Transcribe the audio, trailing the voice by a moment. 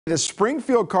The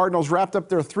Springfield Cardinals wrapped up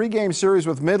their three-game series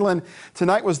with Midland.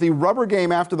 Tonight was the rubber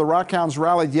game after the Rockhounds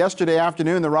rallied yesterday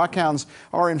afternoon. The Rockhounds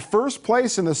are in first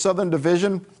place in the Southern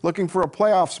Division, looking for a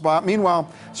playoff spot.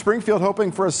 Meanwhile, Springfield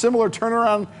hoping for a similar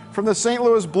turnaround from the St.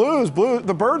 Louis Blues.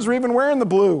 The Birds are even wearing the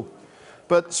blue.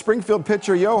 But Springfield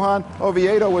pitcher Johan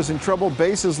Oviedo was in trouble.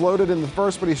 Bases loaded in the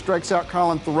first, but he strikes out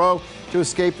Colin Thoreau to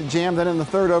escape the jam. Then in the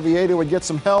third, Oviedo would get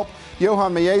some help.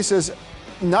 Johan Meyesa's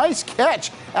nice catch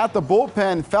at the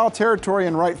bullpen, foul territory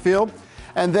in right field.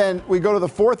 And then we go to the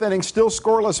fourth inning, still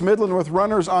scoreless Midland with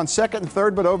runners on second and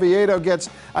third, but Oviedo gets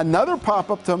another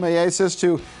pop-up to Meyesa's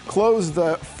to close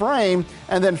the frame.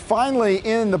 And then finally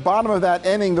in the bottom of that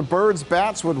inning, the Birds'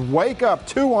 bats would wake up.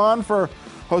 2-on for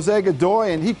Jose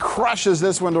Godoy, and he crushes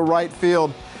this one to right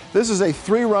field. This is a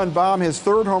three-run bomb, his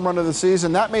third home run of the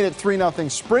season. That made it 3-0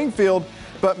 Springfield,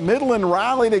 but Midland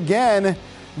rallied again.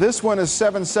 This one is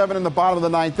 7-7 in the bottom of the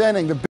ninth inning.